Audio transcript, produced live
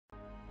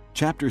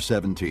Chapter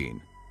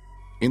 17.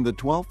 In the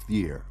 12th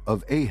year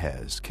of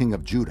Ahaz, king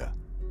of Judah,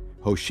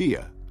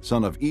 Hoshea,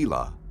 son of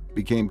Elah,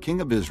 became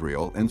king of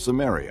Israel in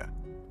Samaria,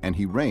 and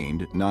he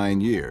reigned 9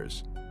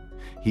 years.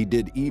 He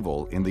did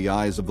evil in the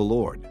eyes of the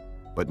Lord,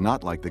 but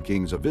not like the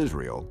kings of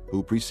Israel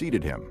who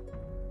preceded him.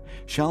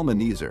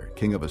 Shalmaneser,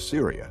 king of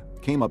Assyria,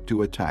 came up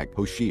to attack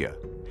Hoshea,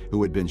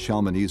 who had been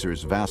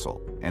Shalmaneser's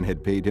vassal and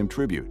had paid him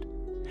tribute.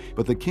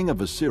 But the king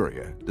of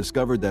Assyria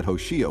discovered that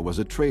Hoshea was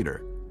a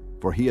traitor,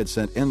 for he had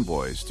sent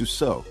envoys to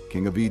So,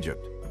 king of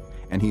Egypt,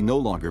 and he no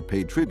longer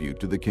paid tribute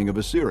to the king of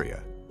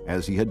Assyria,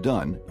 as he had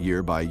done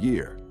year by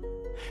year.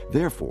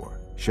 Therefore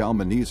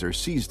Shalmaneser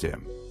seized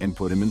him and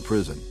put him in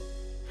prison.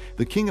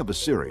 The king of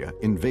Assyria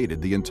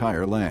invaded the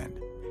entire land,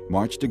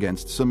 marched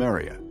against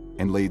Samaria,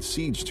 and laid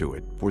siege to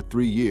it for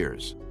 3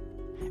 years.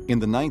 In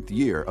the 9th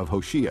year of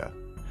Hoshea,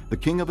 the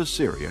king of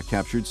Assyria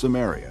captured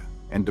Samaria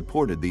and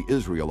deported the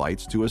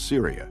Israelites to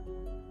Assyria.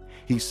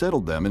 He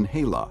settled them in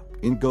Halah,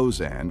 in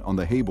Gozan on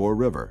the Habor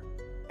River,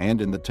 and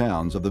in the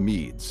towns of the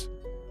Medes.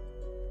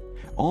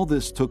 All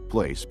this took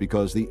place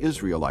because the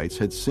Israelites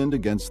had sinned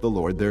against the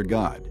Lord their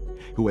God,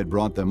 who had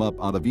brought them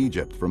up out of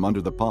Egypt from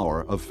under the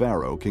power of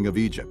Pharaoh, king of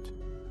Egypt.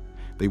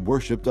 They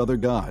worshipped other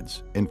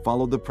gods and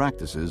followed the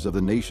practices of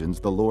the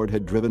nations the Lord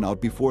had driven out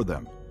before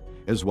them,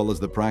 as well as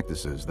the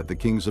practices that the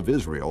kings of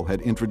Israel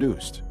had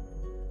introduced.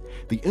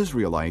 The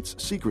Israelites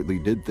secretly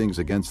did things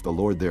against the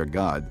Lord their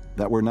God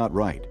that were not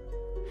right.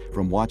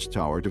 From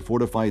watchtower to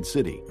fortified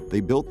city, they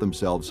built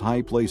themselves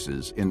high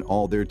places in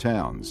all their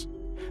towns.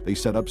 They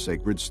set up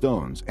sacred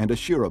stones and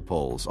Asherah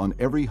poles on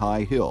every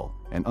high hill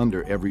and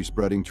under every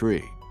spreading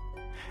tree.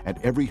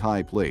 At every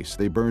high place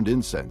they burned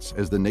incense,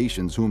 as the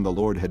nations whom the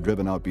Lord had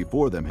driven out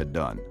before them had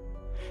done.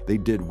 They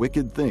did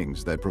wicked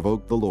things that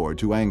provoked the Lord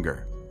to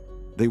anger.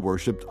 They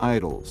worshipped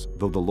idols,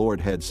 though the Lord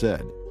had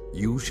said,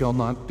 "You shall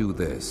not do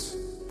this."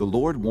 The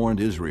Lord warned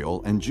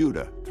Israel and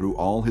Judah through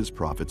all his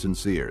prophets and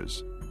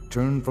seers.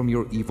 Turn from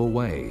your evil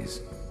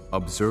ways.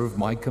 Observe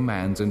my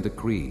commands and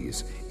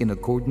decrees in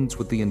accordance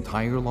with the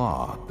entire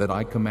law that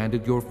I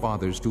commanded your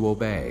fathers to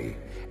obey,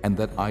 and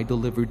that I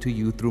delivered to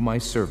you through my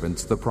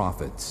servants the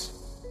prophets.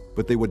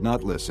 But they would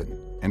not listen,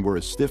 and were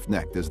as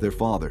stiff-necked as their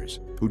fathers,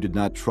 who did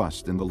not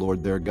trust in the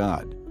Lord their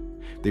God.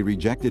 They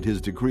rejected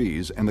his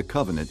decrees and the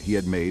covenant he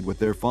had made with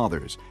their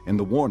fathers, and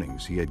the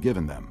warnings he had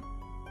given them.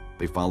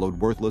 They followed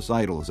worthless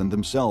idols and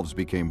themselves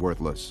became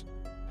worthless.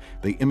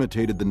 They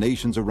imitated the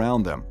nations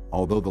around them,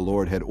 although the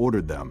Lord had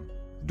ordered them.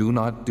 Do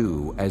not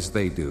do as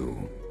they do.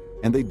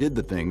 And they did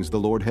the things the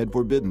Lord had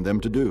forbidden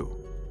them to do.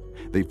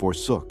 They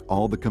forsook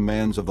all the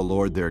commands of the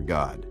Lord their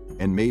God,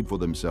 and made for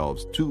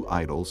themselves 2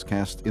 idols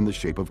cast in the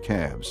shape of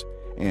calves,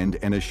 and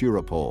an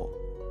Asherah pole.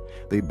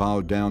 They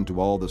bowed down to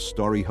all the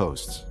starry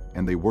hosts,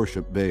 and they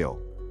worshipped Baal.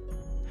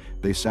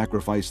 They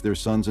sacrificed their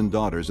sons and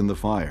daughters in the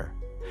fire.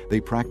 They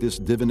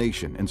practiced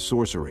divination and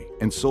sorcery,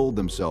 and sold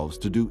themselves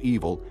to do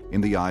evil in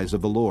the eyes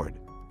of the Lord,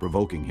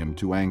 provoking him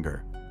to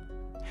anger.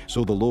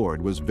 So the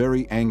Lord was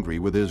very angry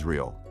with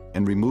Israel,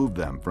 and removed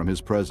them from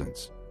his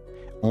presence.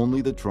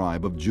 Only the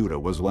tribe of Judah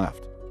was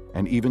left,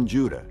 and even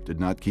Judah did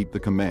not keep the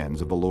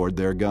commands of the Lord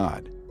their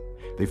God.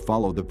 They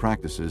followed the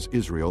practices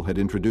Israel had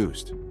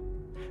introduced.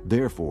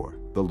 Therefore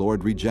the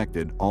Lord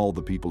rejected all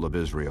the people of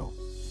Israel.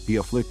 He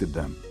afflicted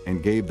them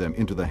and gave them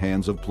into the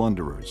hands of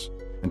plunderers,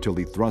 until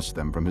he thrust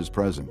them from his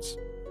presence.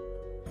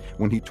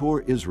 When he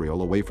tore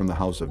Israel away from the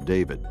house of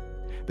David,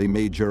 they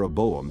made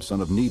Jeroboam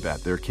son of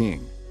Nebat their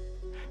king.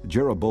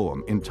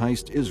 Jeroboam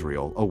enticed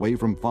Israel away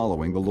from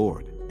following the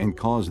Lord, and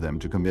caused them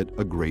to commit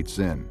a great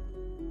sin.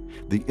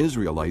 The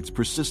Israelites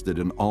persisted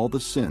in all the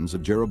sins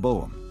of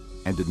Jeroboam,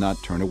 and did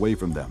not turn away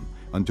from them,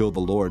 until the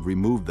Lord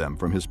removed them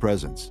from his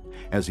presence,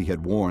 as he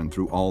had warned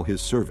through all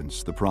his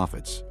servants the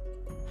prophets.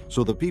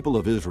 So the people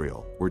of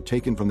Israel were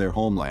taken from their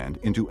homeland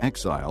into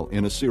exile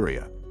in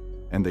Assyria,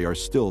 and they are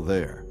still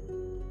there.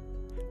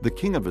 The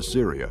king of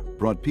Assyria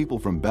brought people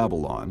from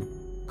Babylon,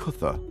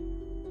 Cutha,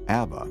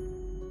 Abba,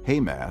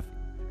 Hamath,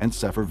 and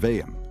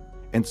Sepharvaim,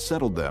 and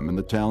settled them in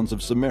the towns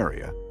of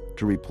Samaria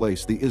to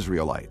replace the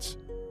Israelites.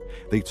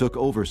 They took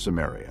over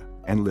Samaria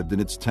and lived in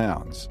its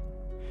towns.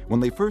 When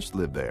they first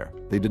lived there,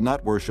 they did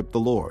not worship the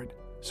Lord,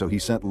 so he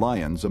sent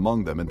lions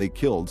among them, and they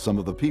killed some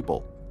of the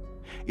people.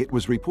 It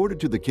was reported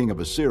to the king of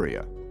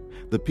Assyria,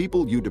 "The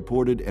people you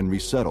deported and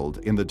resettled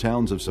in the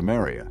towns of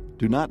Samaria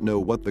do not know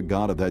what the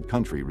God of that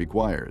country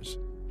requires.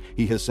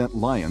 He has sent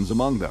lions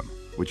among them,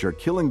 which are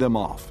killing them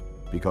off,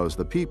 because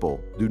the people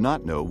do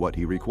not know what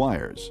he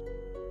requires."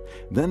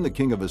 Then the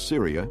king of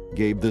Assyria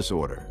gave this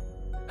order: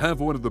 Have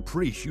one of the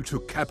priests you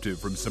took captive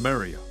from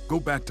Samaria go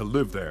back to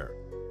live there,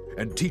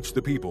 and teach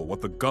the people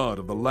what the God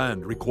of the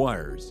land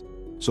requires.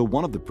 So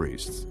one of the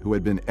priests, who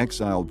had been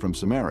exiled from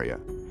Samaria,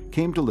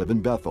 came to live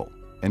in Bethel,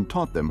 and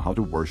taught them how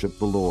to worship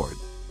the Lord.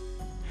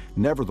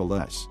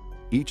 Nevertheless,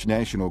 each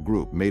national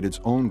group made its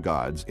own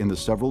gods in the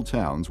several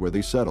towns where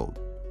they settled,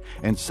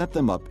 and set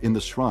them up in the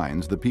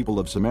shrines the people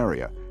of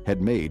Samaria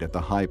had made at the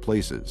high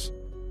places.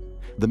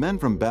 The men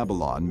from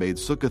Babylon made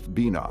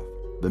Succoth-Benoth,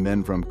 the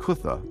men from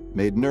Cutha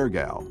made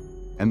Nergal,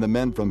 and the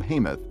men from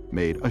Hamath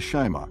made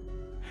Ashima.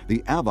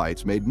 The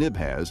Avites made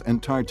Nibhaz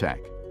and Tartak,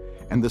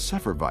 and the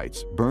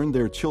Sepharvites burned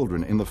their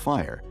children in the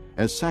fire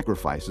as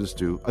sacrifices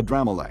to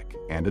Adramelech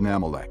and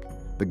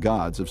Anamelech, the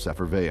gods of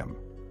Sepharvaim.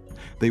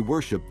 They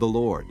worshipped the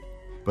Lord,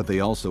 but they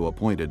also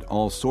appointed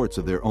all sorts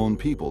of their own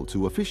people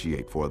to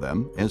officiate for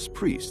them as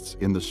priests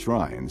in the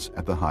shrines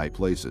at the high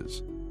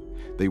places.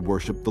 They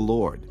worshipped the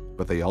Lord,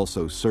 but they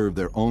also served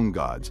their own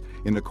gods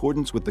in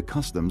accordance with the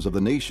customs of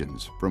the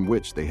nations from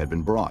which they had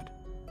been brought.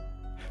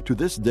 To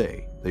this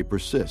day they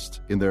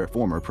persist in their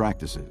former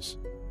practices.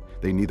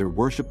 They neither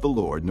worship the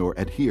Lord nor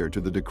adhere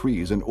to the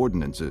decrees and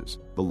ordinances,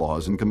 the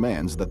laws and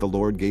commands that the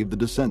Lord gave the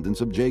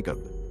descendants of Jacob,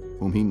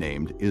 whom he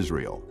named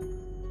Israel.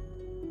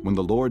 When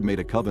the Lord made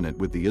a covenant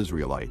with the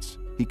Israelites,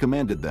 he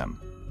commanded them,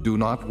 "Do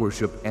not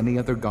worship any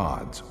other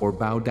gods or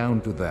bow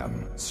down to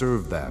them,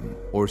 serve them,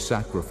 or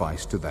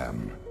sacrifice to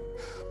them.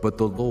 But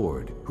the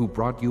Lord, who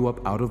brought you up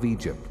out of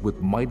Egypt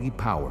with mighty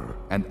power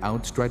and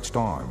outstretched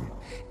arm,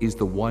 is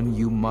the one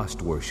you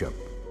must worship.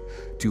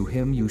 To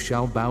him you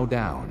shall bow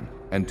down,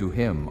 and to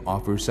him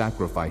offer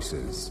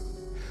sacrifices.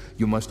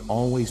 You must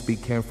always be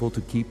careful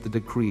to keep the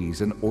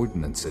decrees and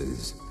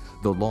ordinances,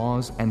 the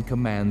laws and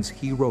commands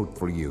he wrote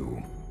for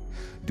you.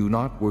 Do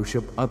not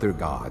worship other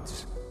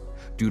gods.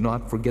 Do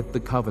not forget the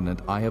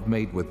covenant I have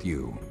made with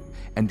you,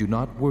 and do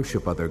not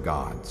worship other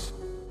gods.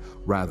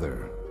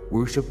 Rather,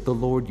 worship the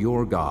Lord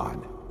your God.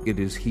 It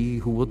is he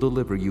who will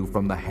deliver you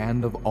from the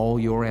hand of all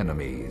your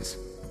enemies."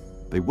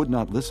 They would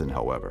not listen,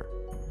 however,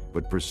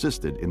 but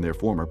persisted in their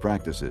former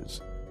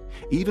practices.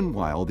 Even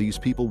while these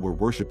people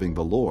were worshiping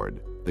the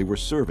Lord, they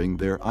were serving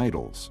their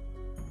idols.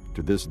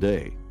 To this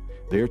day,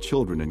 their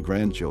children and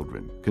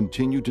grandchildren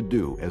continue to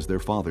do as their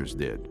fathers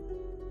did.